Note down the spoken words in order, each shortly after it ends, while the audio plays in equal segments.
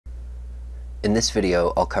In this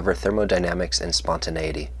video, I'll cover thermodynamics and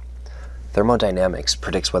spontaneity. Thermodynamics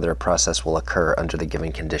predicts whether a process will occur under the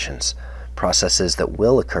given conditions. Processes that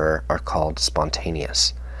will occur are called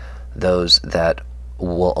spontaneous. Those that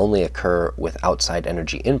will only occur with outside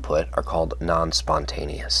energy input are called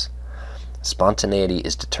non-spontaneous. Spontaneity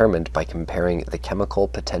is determined by comparing the chemical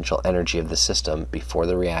potential energy of the system before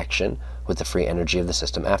the reaction with the free energy of the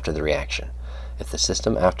system after the reaction. If the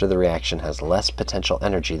system after the reaction has less potential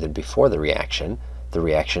energy than before the reaction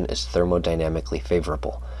is thermodynamically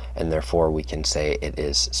favorable, and therefore we can say it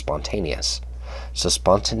is spontaneous. So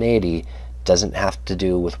spontaneity doesn't have to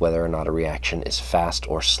do with whether or not a reaction is fast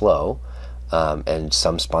or slow, and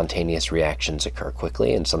some spontaneous reactions occur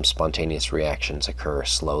quickly and some spontaneous reactions occur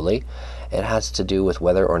slowly. It has to do with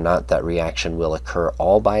whether or not that reaction will occur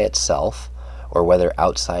all by itself, or whether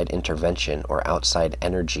outside intervention or outside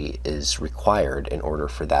energy is required in order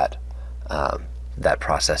for that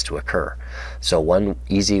process to occur. So one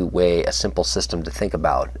easy way, a simple system to think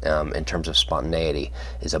about in terms of spontaneity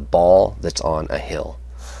is a ball that's on a hill.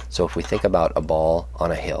 So if we think about a ball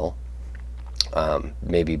on a hill,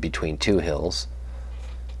 maybe between two hills,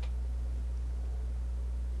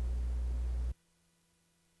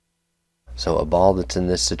 so a ball that's in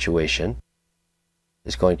this situation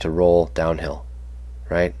is going to roll downhill,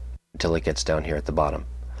 right, until it gets down here at the bottom.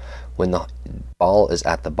 When the ball is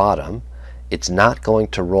at the bottom, it's not going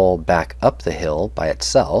to roll back up the hill by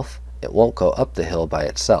itself. It won't go up the hill by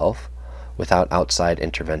itself without outside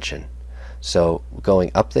intervention. So going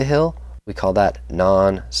up the hill, we call that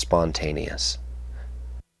non-spontaneous.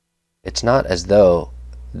 It's not as though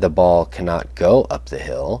the ball cannot go up the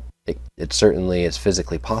hill. It certainly is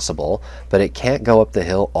physically possible, but it can't go up the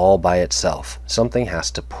hill all by itself. Something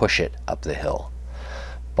has to push it up the hill.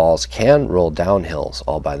 Balls can roll down hills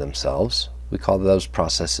all by themselves. We call those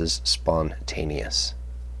processes spontaneous.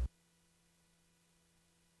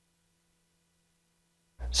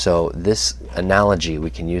 So this analogy,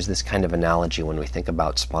 we can use this kind of analogy when we think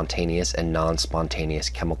about spontaneous and non-spontaneous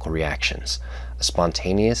chemical reactions. A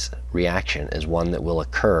spontaneous reaction is one that will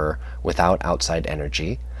occur without outside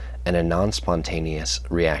energy, and a non-spontaneous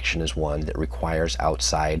reaction is one that requires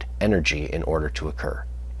outside energy in order to occur.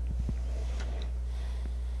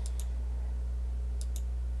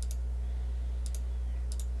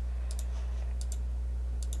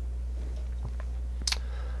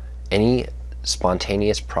 Any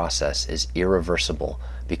spontaneous process is irreversible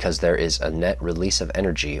because there is a net release of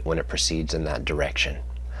energy when it proceeds in that direction.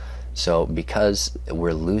 So because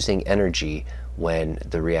we're losing energy when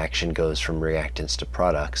the reaction goes from reactants to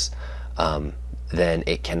products, then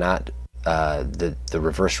it cannot, the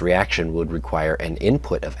reverse reaction would require an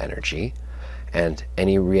input of energy, and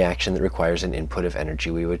any reaction that requires an input of energy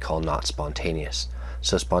we would call not spontaneous.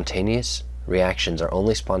 So spontaneous reactions are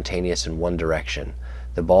only spontaneous in one direction.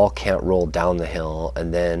 The ball can't roll down the hill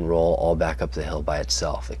and then roll all back up the hill by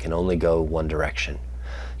itself. It can only go one direction.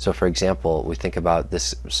 So for example, we think about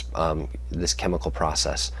this chemical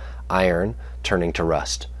process, iron turning to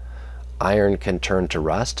rust. Iron can turn to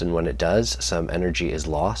rust, and when it does, some energy is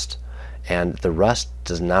lost, and the rust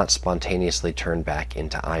does not spontaneously turn back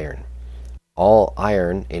into iron. All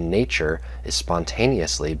iron in nature is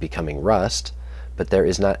spontaneously becoming rust, but there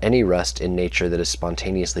is not any rust in nature that is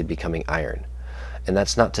spontaneously becoming iron. And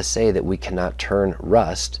that's not to say that we cannot turn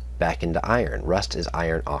rust back into iron. Rust is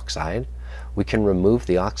iron oxide. We can remove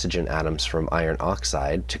the oxygen atoms from iron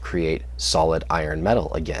oxide to create solid iron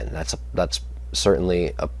metal again. That's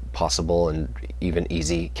certainly a possible and even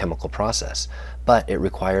easy chemical process, but it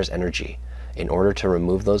requires energy. In order to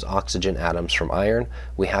remove those oxygen atoms from iron,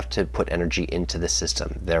 we have to put energy into the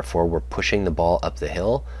system. Therefore, we're pushing the ball up the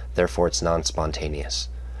hill. Therefore, it's non-spontaneous.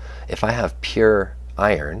 If I have pure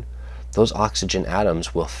iron, those oxygen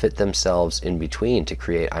atoms will fit themselves in between to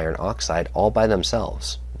create iron oxide all by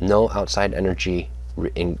themselves. No outside energy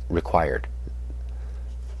required.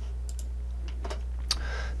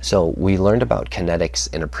 So we learned about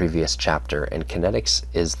kinetics in a previous chapter, and kinetics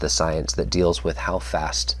is the science that deals with how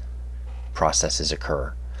fast processes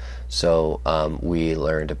occur. So we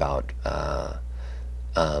learned about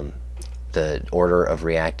the order of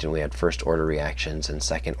reactant. We had first order reactions and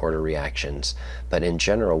second order reactions, but in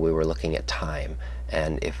general we were looking at time,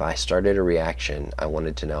 and if I started a reaction, I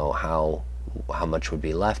wanted to know how much would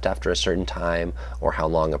be left after a certain time, or how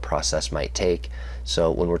long a process might take. So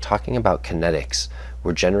when we're talking about kinetics,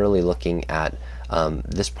 we're generally looking at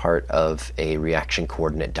this part of a reaction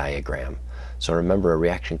coordinate diagram. So remember, a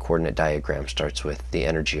reaction coordinate diagram starts with the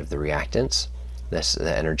energy of the reactants.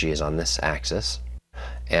 The energy is on this axis.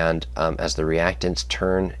 And as the reactants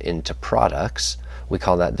turn into products, we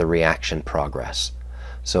call that the reaction progress.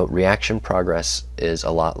 So reaction progress is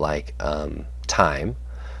a lot like time,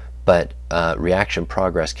 but reaction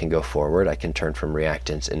progress can go forward. I can turn from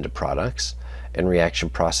reactants into products, and reaction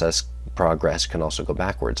process progress can also go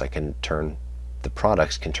backwards. The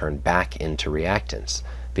products can turn back into reactants,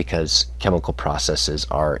 because chemical processes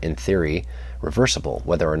are, in theory, reversible.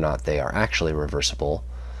 Whether or not they are actually reversible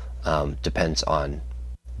depends on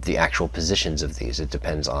the actual positions of these. It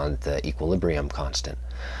depends on the equilibrium constant.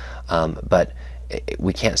 But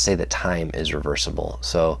we can't say that time is reversible.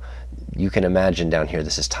 So you can imagine down here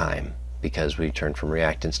this is time, because we turn from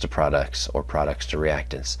reactants to products or products to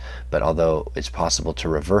reactants. But although it's possible to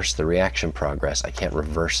reverse the reaction progress, I can't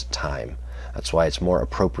reverse time. That's why it's more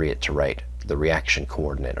appropriate to write the reaction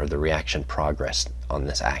coordinate or the reaction progress on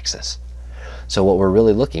this axis. So what we're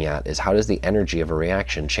really looking at is, how does the energy of a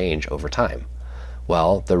reaction change over time?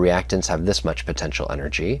 Well, the reactants have this much potential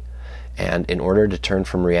energy, and in order to turn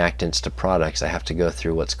from reactants to products, I have to go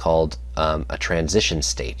through what's called a transition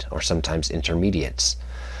state, or sometimes intermediates.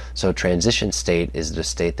 So transition state is the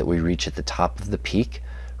state that we reach at the top of the peak,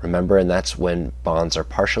 remember, and that's when bonds are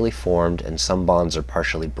partially formed and some bonds are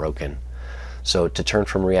partially broken. So to turn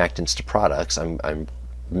from reactants to products, I'm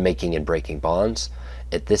making and breaking bonds.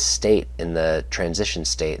 At this state, in the transition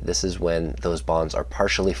state, this is when those bonds are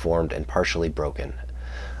partially formed and partially broken.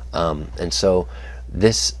 And so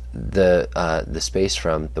the space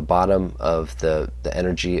from the bottom of the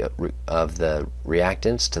energy of the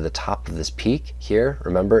reactants to the top of this peak here,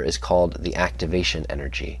 remember, is called the activation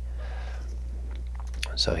energy.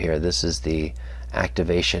 So here, this is the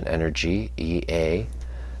activation energy, EA.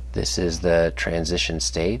 This is the transition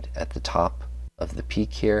state at the top of the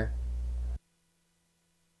peak here.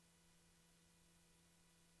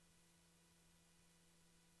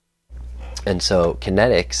 And so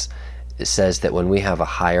kinetics says that when we have a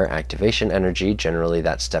higher activation energy, generally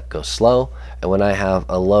that step goes slow, and when I have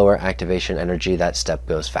a lower activation energy, that step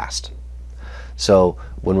goes fast. So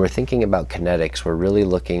when we're thinking about kinetics, we're really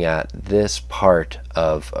looking at this part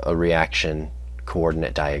of a reaction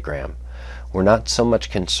coordinate diagram. We're not so much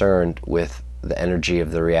concerned with the energy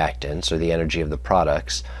of the reactants or the energy of the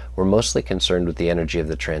products. We're mostly concerned with the energy of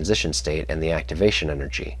the transition state and the activation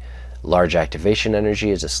energy. Large activation energy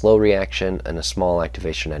is a slow reaction, and a small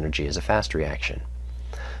activation energy is a fast reaction.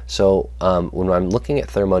 So when I'm looking at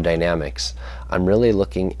thermodynamics,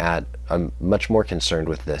 I'm much more concerned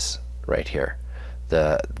with this right here.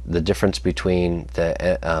 The difference between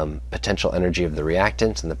the potential energy of the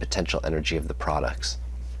reactants and the potential energy of the products.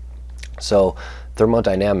 So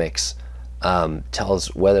thermodynamics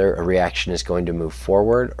tells whether a reaction is going to move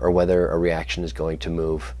forward or whether a reaction is going to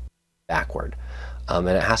move backward. And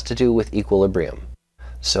it has to do with equilibrium.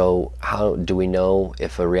 So how do we know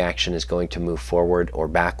if a reaction is going to move forward or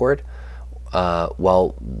backward?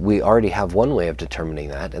 Well, we already have one way of determining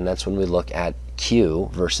that, and that's when we look at Q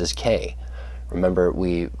versus K. Remember,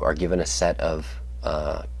 we are given a set of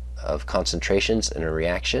concentrations in a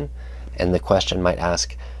reaction, and the question might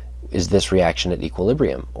ask, is this reaction at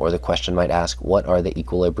equilibrium? Or the question might ask, what are the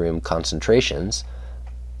equilibrium concentrations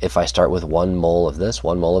if I start with 1 mole of this,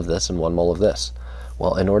 1 mole of this, and 1 mole of this?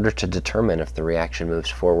 Well, in order to determine if the reaction moves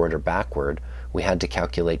forward or backward, we had to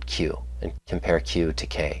calculate Q and compare Q to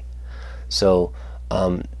K. So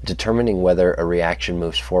determining whether a reaction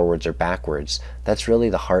moves forwards or backwards, that's really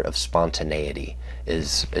the heart of spontaneity.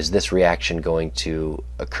 Is this reaction going to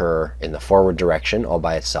occur in the forward direction all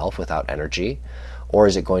by itself without energy? Or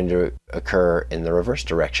is it going to occur in the reverse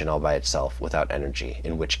direction all by itself without energy,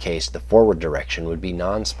 in which case the forward direction would be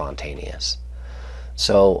non-spontaneous.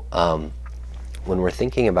 So when we're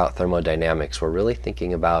thinking about thermodynamics, we're really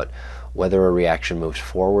thinking about whether a reaction moves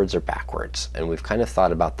forwards or backwards. And we've kind of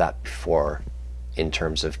thought about that before in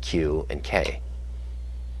terms of Q and K.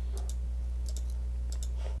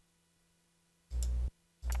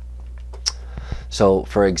 So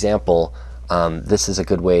for example, this is a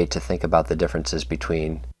good way to think about the differences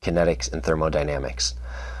between kinetics and thermodynamics.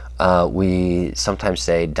 We sometimes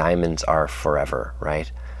say diamonds are forever,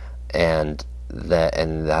 right? And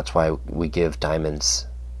that's why we give diamonds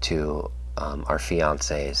to our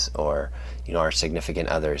fiancés or our significant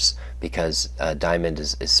others, because a diamond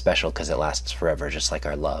is special because it lasts forever, just like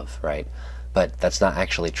our love, right? But that's not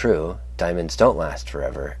actually true. Diamonds don't last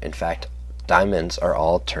forever. In fact, diamonds are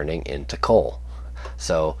all turning into coal.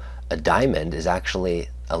 So a diamond is actually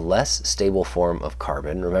a less stable form of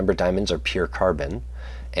carbon. Remember, diamonds are pure carbon,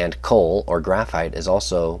 and coal or graphite is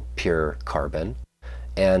also pure carbon.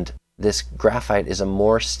 And this graphite is a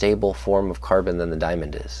more stable form of carbon than the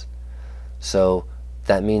diamond is. So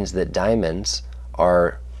that means that diamonds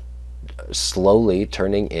are slowly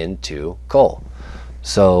turning into coal.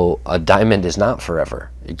 So a diamond is not forever.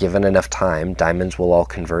 Given enough time, diamonds will all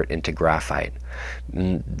convert into graphite.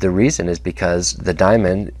 The reason is because the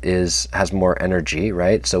diamond has more energy,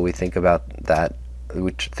 right? So we think about that,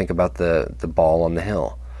 we think about the ball on the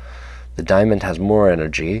hill. The diamond has more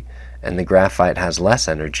energy and the graphite has less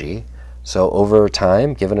energy. So over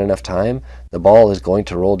time, given enough time, the ball is going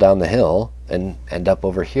to roll down the hill and end up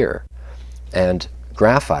over here. And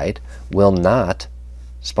graphite will not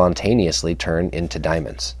spontaneously turn into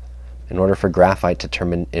diamonds. In order for graphite to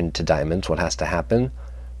turn into diamonds, what has to happen?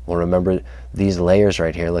 Well, remember these layers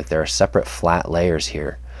right here, look, there are separate flat layers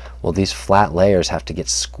here. Well, these flat layers have to get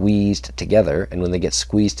squeezed together, and when they get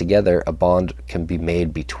squeezed together, a bond can be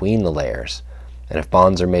made between the layers. And if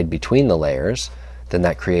bonds are made between the layers, then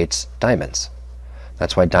that creates diamonds.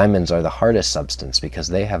 That's why diamonds are the hardest substance, because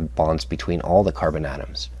they have bonds between all the carbon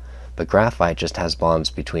atoms. But graphite just has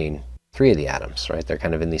bonds between 3 of the atoms, right? They're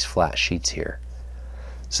kind of in these flat sheets here.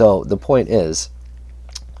 So the point is,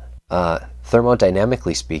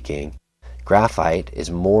 thermodynamically speaking, graphite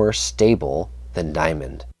is more stable than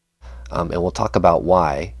diamond. And we'll talk about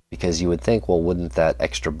why, because you would think, well, wouldn't that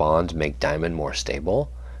extra bond make diamond more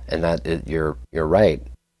stable? And you're right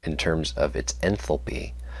in terms of its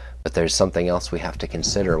enthalpy. But there's something else we have to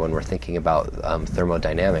consider when we're thinking about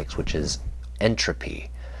thermodynamics, which is entropy.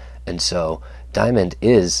 And so diamond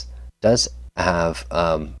is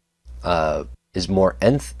more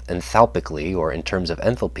enthalpically, or in terms of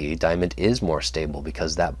enthalpy, diamond is more stable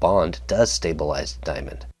because that bond does stabilize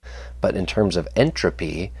diamond. But in terms of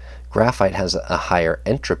entropy, graphite has a higher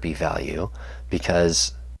entropy value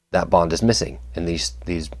because that bond is missing, and these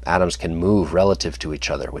atoms can move relative to each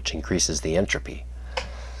other, which increases the entropy.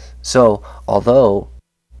 So although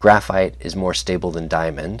graphite is more stable than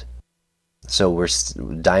diamond, so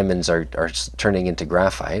diamonds are turning into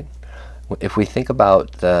graphite. If we think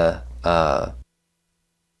about the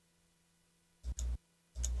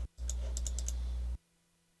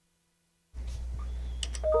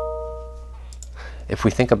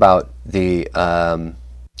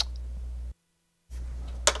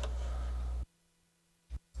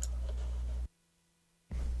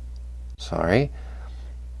sorry,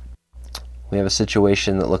 we have a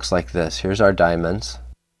situation that looks like this. Here's our diamonds,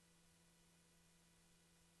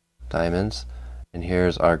 and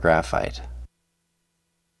here's our graphite.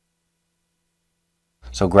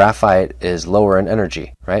 So graphite is lower in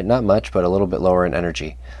energy, right? Not much, but a little bit lower in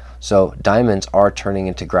energy. So diamonds are turning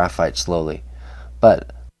into graphite slowly.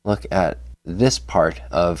 But look at this part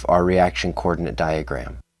of our reaction coordinate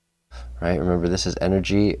diagram, right? Remember, this is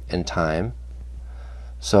energy and time.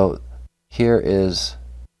 So here is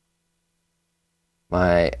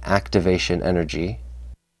my activation energy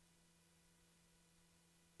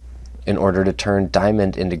in order to turn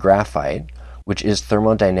diamond into graphite, which is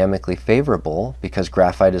thermodynamically favorable because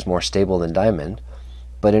graphite is more stable than diamond.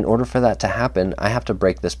 But in order for that to happen, I have to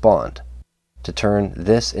break this bond. To turn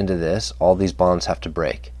this into this, all these bonds have to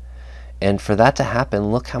break. And for that to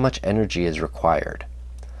happen, look how much energy is required.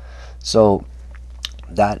 So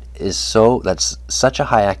that's such a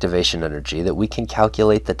high activation energy that we can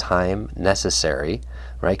calculate the time necessary,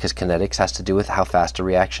 right? Because kinetics has to do with how fast a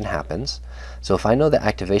reaction happens. So if I know the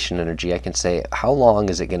activation energy, I can say, how long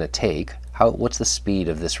is it going to take? What's the speed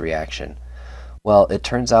of this reaction? Well, it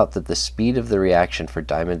turns out that the speed of the reaction for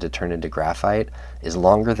diamond to turn into graphite is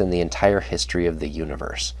longer than the entire history of the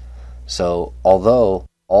universe. So although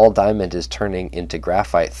all diamond is turning into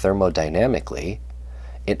graphite thermodynamically,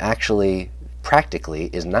 it actually practically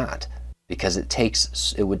is not, because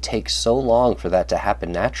it would take so long for that to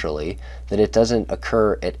happen naturally that it doesn't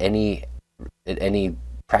occur at any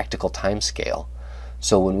practical time scale.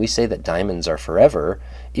 So when we say that diamonds are forever,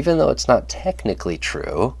 even though it's not technically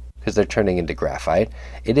true, because they're turning into graphite,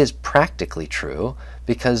 it is practically true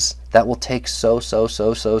because that will take so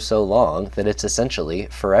long that it's essentially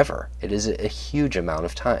forever. It is a huge amount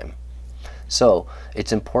of time. So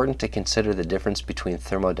it's important to consider the difference between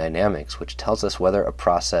thermodynamics, which tells us whether a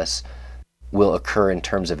process will occur in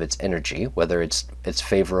terms of its energy, whether it's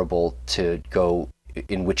favorable to go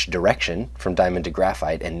in which direction from diamond to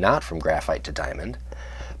graphite and not from graphite to diamond.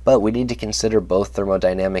 But we need to consider both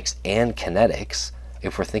thermodynamics and kinetics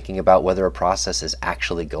if we're thinking about whether a process is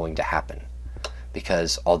actually going to happen.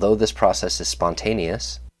 Because although this process is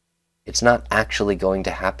spontaneous, it's not actually going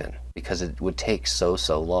to happen because it would take so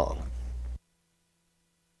long.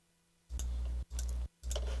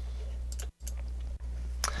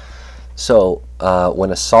 So when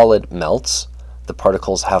a solid melts, the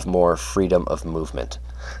particles have more freedom of movement.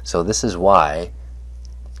 So this is why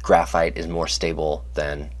graphite is more stable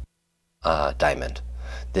than diamond.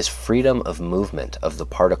 This freedom of movement of the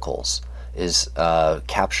particles is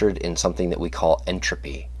captured in something that we call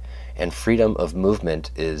entropy. And freedom of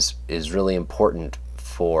movement is really important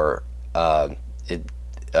for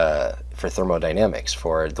for thermodynamics,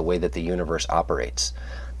 for the way that the universe operates.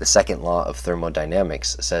 The second law of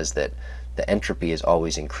thermodynamics says that the entropy is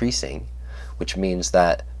always increasing, which means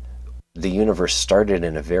that the universe started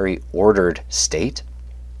in a very ordered state,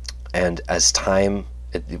 and as time,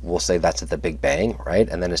 we'll say that's at the Big Bang, right?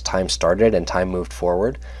 And then as time started and time moved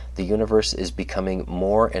forward, the universe is becoming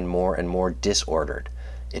more and more and more disordered.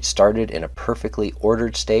 It started in a perfectly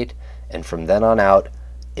ordered state, and from then on out,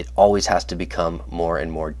 it always has to become more and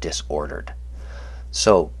more disordered.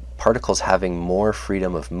 So particles having more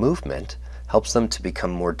freedom of movement helps them to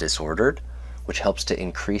become more disordered, which helps to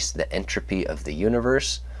increase the entropy of the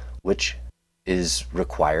universe, which is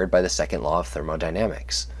required by the second law of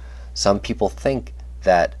thermodynamics. Some people think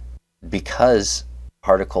that because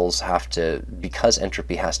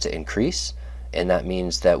entropy has to increase, and that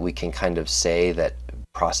means that we can kind of say that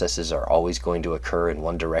processes are always going to occur in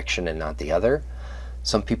one direction and not the other.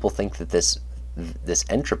 Some people think that this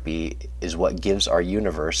entropy is what gives our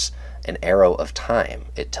universe an arrow of time.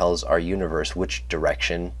 It tells our universe which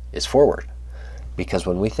direction is forward. Because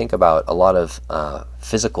when we think about a lot of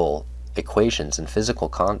physical equations and physical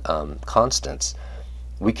constants,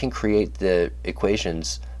 we can create the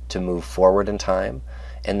equations to move forward in time,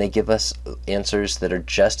 and they give us answers that are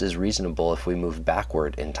just as reasonable if we move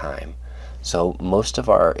backward in time. So most of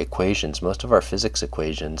our equations, most of our physics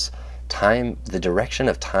equations, the direction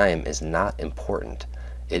of time is not important.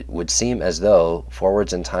 It would seem as though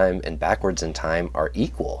forwards in time and backwards in time are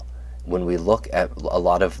equal when we look at a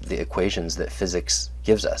lot of the equations that physics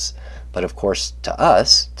gives us. But of course, to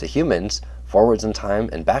us, to humans, forwards in time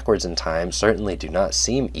and backwards in time certainly do not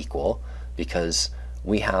seem equal, because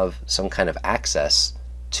we have some kind of access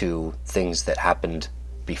to things that happened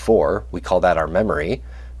before. We call that our memory,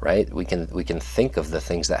 right? We can think of the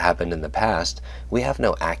things that happened in the past. We have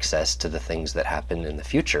no access to the things that happen in the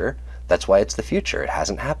future. That's why it's the future. It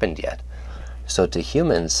hasn't happened yet. So to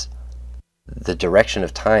humans, the direction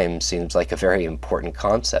of time seems like a very important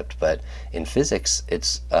concept, but in physics,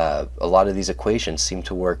 it's a lot of these equations seem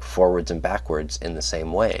to work forwards and backwards in the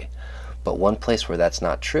same way. But one place where that's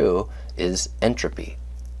not true is entropy.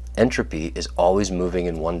 Entropy is always moving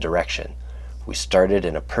in one direction. We started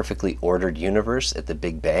in a perfectly ordered universe at the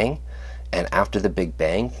Big Bang, and after the Big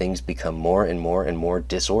Bang, things become more and more and more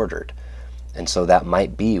disordered. And so that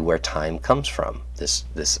might be where time comes from, this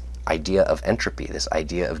idea of entropy, this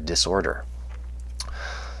idea of disorder.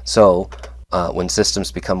 So when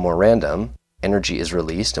systems become more random, energy is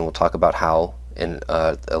released, and we'll talk about how in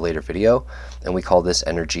a later video, and we call this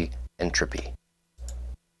energy entropy.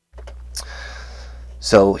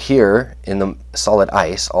 So here in the solid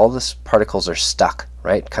ice, all the particles are stuck,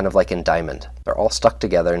 right? Kind of like in diamond. They're all stuck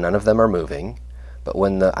together, none of them are moving, but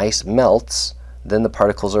when the ice melts, then the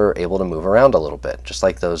particles are able to move around a little bit, just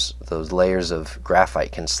like those layers of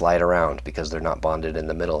graphite can slide around because they're not bonded in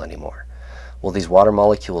the middle anymore. Well, these water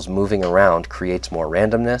molecules moving around creates more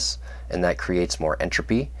randomness, and that creates more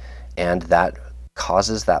entropy, and that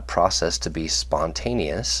causes that process to be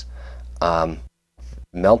spontaneous,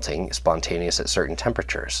 melting, spontaneous at certain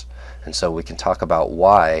temperatures. And so we can talk about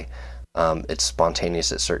why it's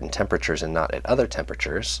spontaneous at certain temperatures and not at other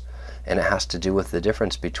temperatures, and it has to do with the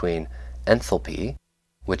difference between enthalpy,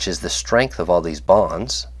 which is the strength of all these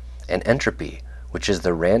bonds, and entropy, which is the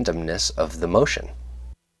randomness of the motion.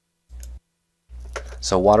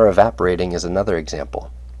 So water evaporating is another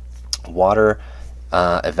example. Water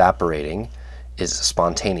evaporating is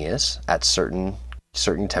spontaneous at certain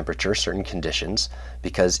temperatures, certain conditions,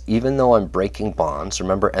 because even though I'm breaking bonds,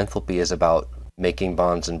 remember enthalpy is about making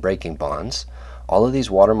bonds and breaking bonds, all of these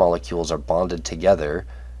water molecules are bonded together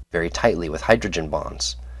very tightly with hydrogen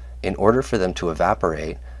bonds. In order for them to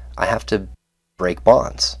evaporate, I have to break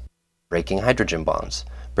bonds, breaking hydrogen bonds.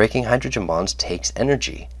 Breaking hydrogen bonds takes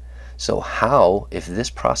energy. So how, if this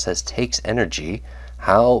process takes energy,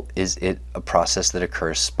 how is it a process that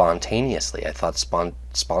occurs spontaneously? I thought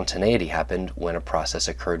spontaneity happened when a process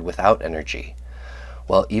occurred without energy.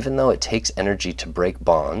 Well, even though it takes energy to break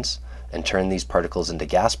bonds and turn these particles into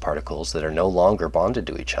gas particles that are no longer bonded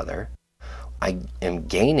to each other, I am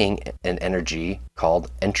gaining an energy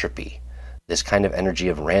called entropy, this kind of energy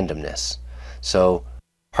of randomness. So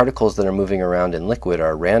particles that are moving around in liquid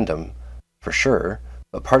are random for sure,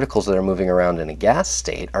 but particles that are moving around in a gas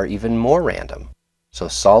state are even more random. So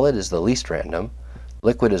solid is the least random,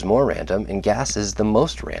 liquid is more random, and gas is the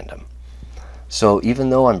most random. So even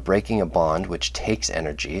though I'm breaking a bond which takes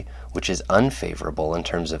energy, which is unfavorable in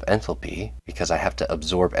terms of enthalpy, because I have to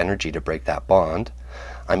absorb energy to break that bond,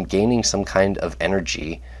 I'm gaining some kind of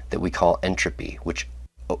energy that we call entropy, which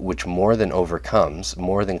more than overcomes,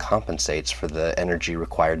 more than compensates for the energy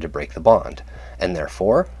required to break the bond. And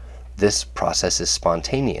therefore, this process is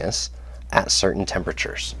spontaneous at certain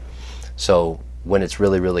temperatures. So when it's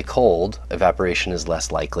really, really cold, evaporation is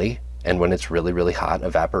less likely, and when it's really, really hot,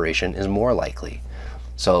 evaporation is more likely.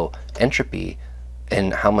 So entropy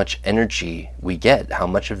and how much energy we get, how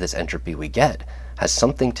much of this entropy we get, has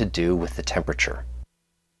something to do with the temperature.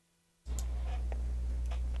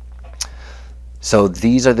 So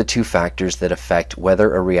these are the two factors that affect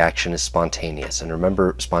whether a reaction is spontaneous. And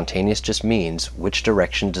remember, spontaneous just means which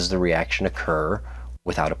direction does the reaction occur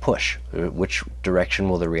without a push. Which direction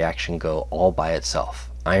will the reaction go all by itself?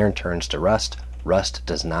 Iron turns to rust, rust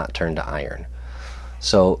does not turn to iron.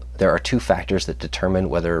 So there are two factors that determine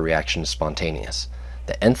whether a reaction is spontaneous.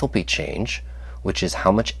 The enthalpy change, which is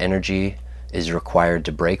how much energy is required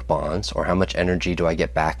to break bonds, or how much energy do I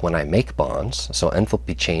get back when I make bonds. So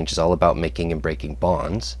enthalpy change is all about making and breaking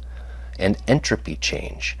bonds. And entropy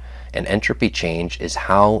change. And entropy change is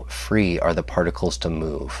how free are the particles to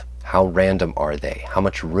move? How random are they? How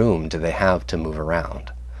much room do they have to move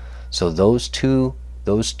around? So those two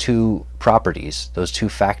properties, those two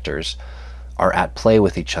factors, are at play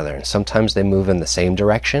with each other. And sometimes they move in the same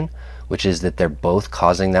direction, which is that they're both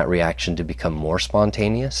causing that reaction to become more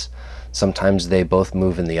spontaneous. Sometimes they both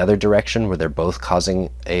move in the other direction, where they're both causing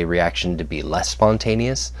a reaction to be less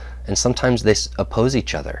spontaneous. And sometimes they oppose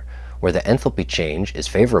each other, where the enthalpy change is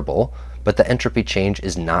favorable, but the entropy change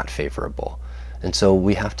is not favorable. And so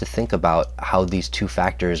we have to think about how these two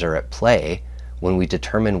factors are at play when we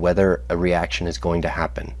determine whether a reaction is going to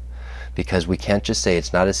happen. Because we can't just say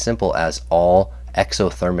it's not as simple as all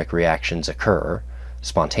exothermic reactions occur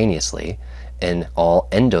spontaneously and all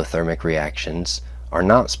endothermic reactions are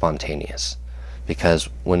not spontaneous. Because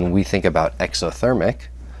when we think about exothermic,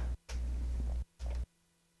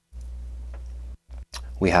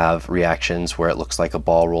 we have reactions where it looks like a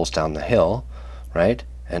ball rolls down the hill, right?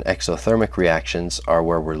 And exothermic reactions are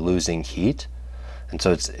where we're losing heat. And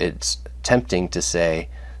so it's tempting to say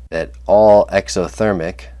that all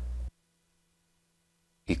exothermic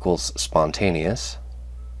equals spontaneous,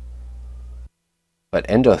 but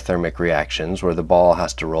endothermic reactions, where the ball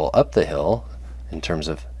has to roll up the hill in terms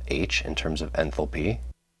of H, in terms of enthalpy,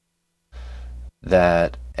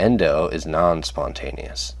 that endo is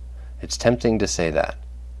non-spontaneous. It's tempting to say that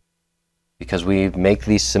because we make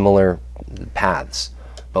these similar paths.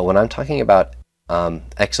 But when I'm talking about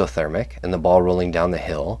exothermic and the ball rolling down the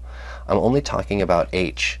hill, I'm only talking about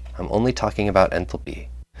H. I'm only talking about enthalpy.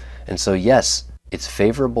 And so yes, it's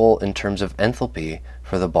favorable in terms of enthalpy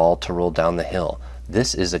for the ball to roll down the hill.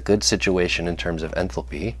 This is a good situation in terms of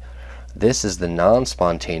enthalpy. This is the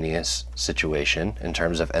non-spontaneous situation in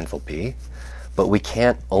terms of enthalpy. But we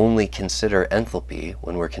can't only consider enthalpy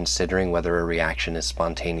when we're considering whether a reaction is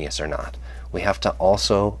spontaneous or not. We have to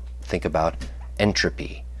also think about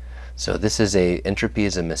entropy. So entropy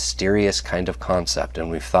is a mysterious kind of concept, and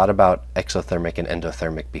we've thought about exothermic and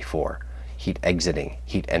endothermic before. Heat exiting,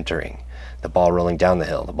 heat entering, the ball rolling down the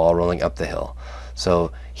hill, the ball rolling up the hill.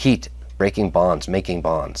 So heat, breaking bonds, making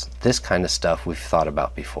bonds, this kind of stuff we've thought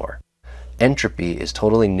about before. Entropy is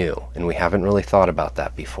totally new, and we haven't really thought about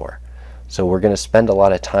that before. So we're going to spend a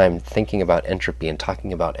lot of time thinking about entropy and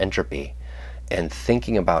talking about entropy and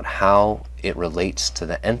thinking about how it relates to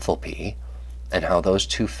the enthalpy and how those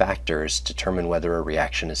two factors determine whether a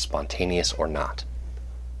reaction is spontaneous or not.